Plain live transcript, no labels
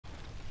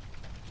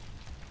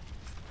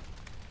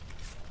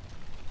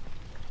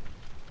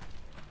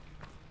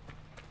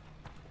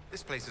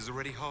This place is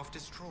already half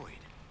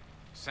destroyed.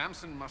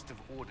 Samson must have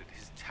ordered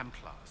his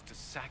Templars to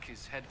sack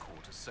his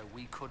headquarters so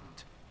we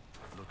couldn't.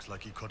 Looks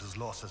like he cut his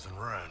losses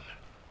and ran.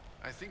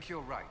 I think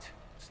you're right.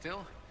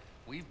 Still,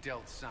 we've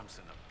dealt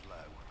Samson a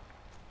blow.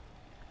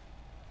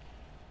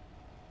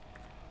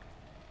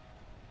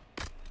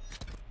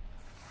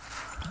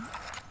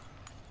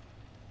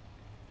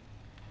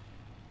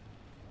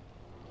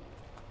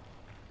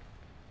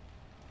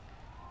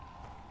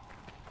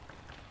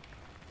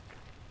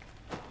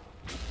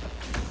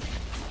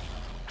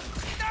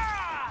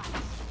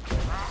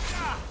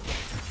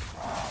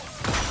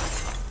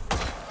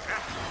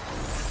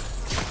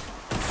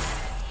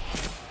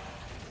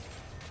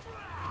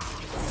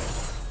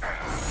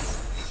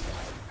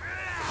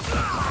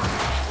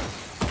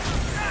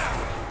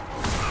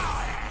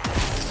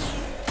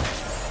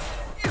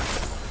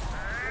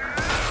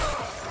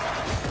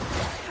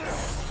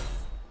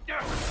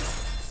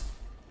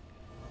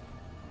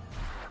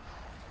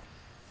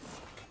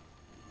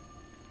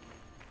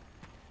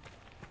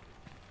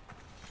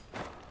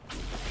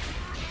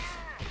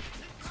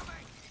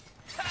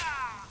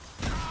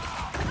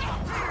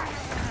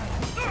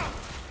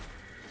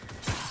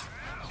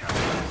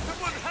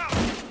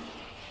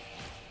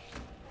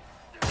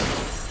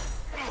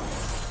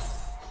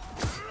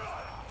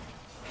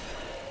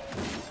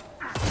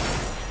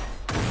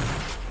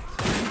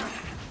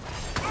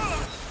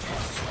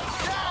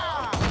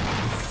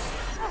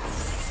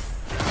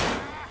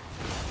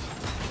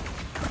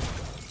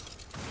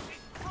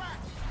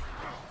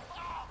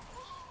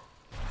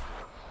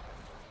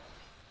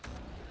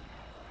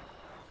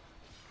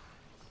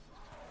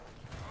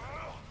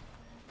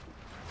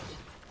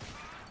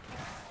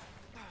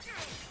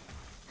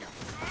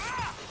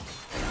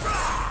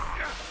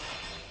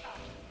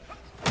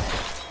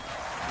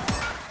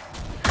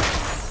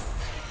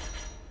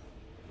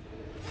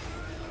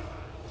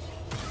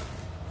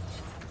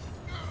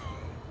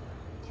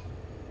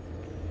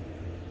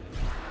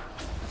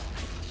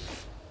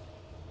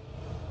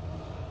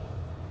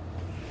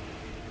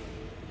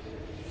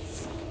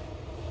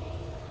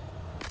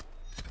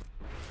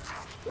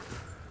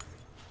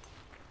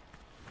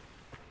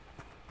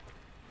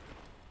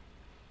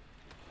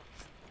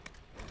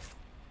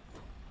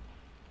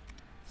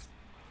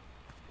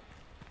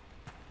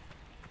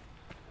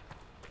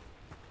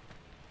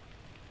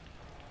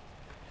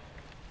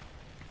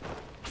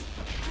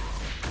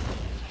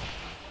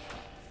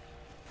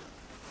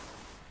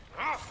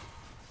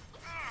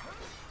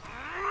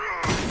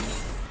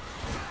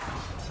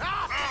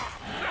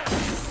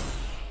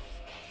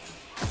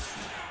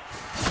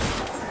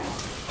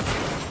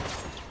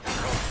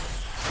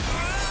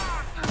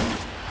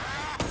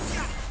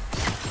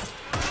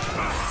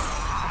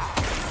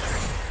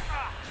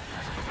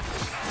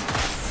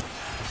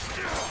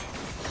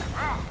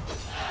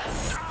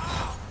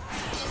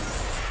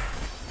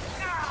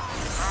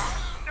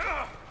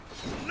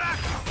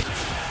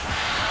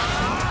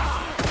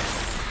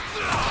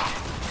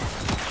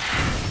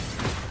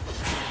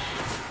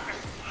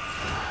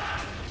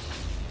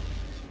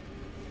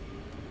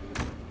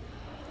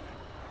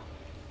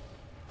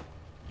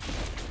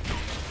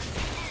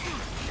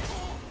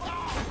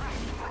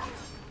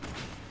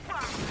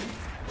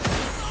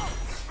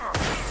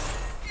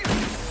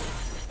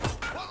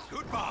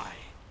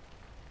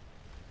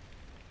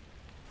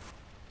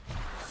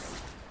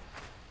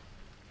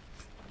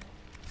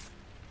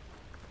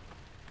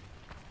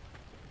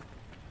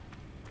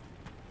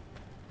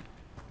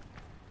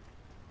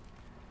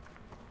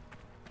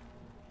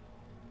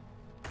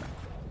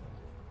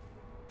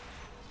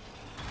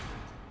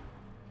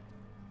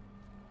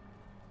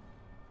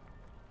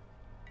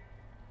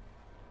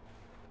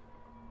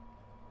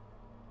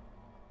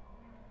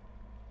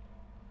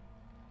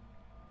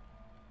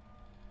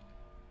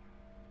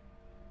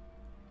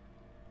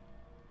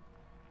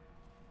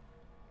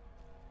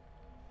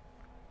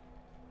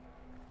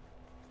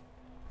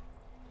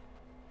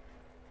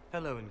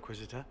 Hello,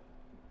 Inquisitor.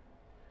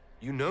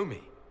 You know me.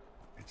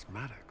 It's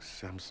Maddox,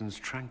 Samson's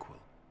Tranquil.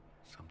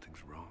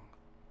 Something's wrong.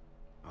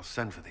 I'll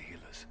send for the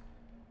healers.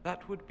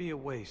 That would be a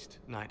waste,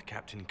 Knight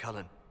Captain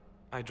Cullen.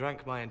 I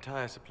drank my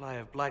entire supply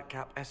of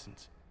Blightcap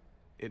essence.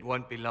 It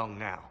won't be long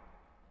now.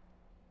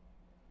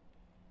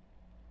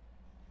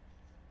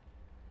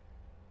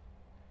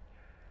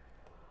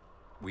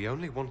 We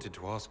only wanted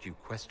to ask you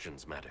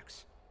questions,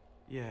 Maddox.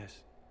 Yes.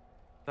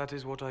 That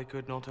is what I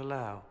could not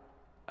allow.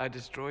 I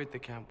destroyed the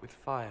camp with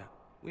fire.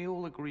 We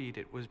all agreed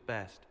it was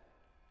best.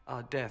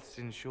 Our deaths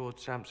ensured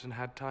Samson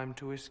had time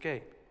to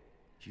escape.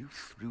 You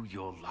threw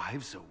your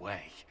lives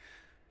away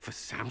for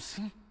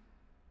Samson?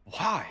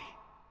 Why?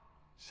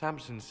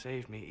 Samson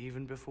saved me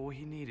even before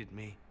he needed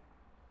me.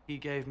 He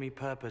gave me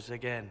purpose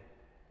again.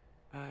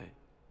 I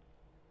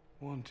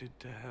wanted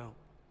to help.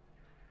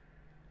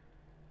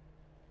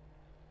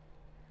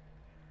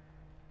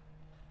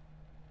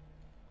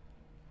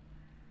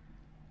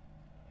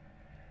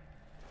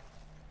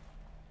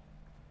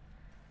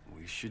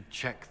 We should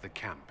check the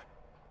camp.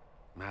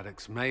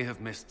 Maddox may have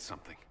missed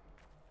something.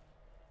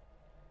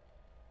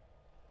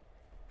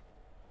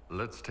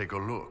 Let's take a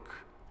look.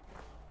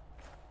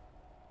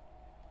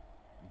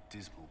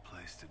 dismal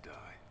place to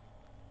die.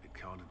 It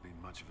can't have been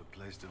much of a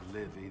place to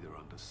live either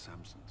under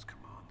Samson's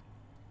command.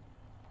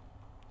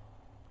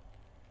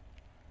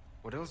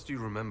 What else do you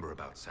remember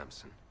about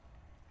Samson?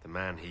 The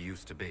man he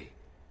used to be?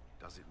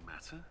 Does it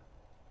matter?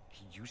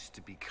 He used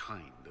to be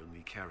kind,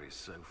 only carries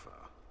so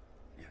far.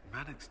 Yet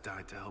Maddox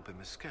died to help him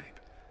escape.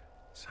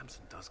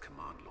 Samson does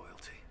command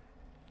loyalty.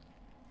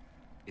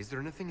 Is there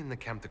anything in the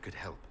camp that could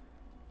help?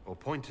 Or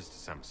point us to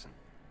Samson?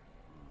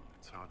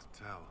 It's hard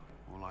to tell.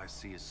 All I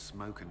see is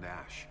smoke and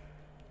ash.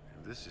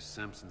 If this is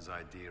Samson's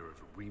idea of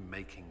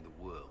remaking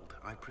the world,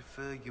 I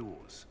prefer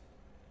yours.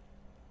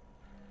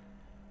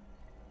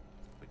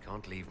 We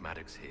can't leave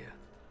Maddox here.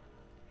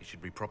 He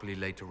should be properly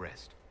laid to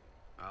rest.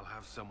 I'll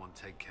have someone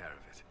take care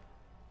of it.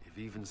 If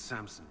even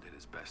Samson did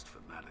his best for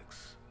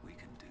Maddox, we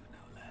can do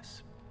no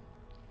less.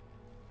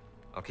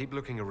 I'll keep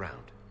looking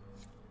around.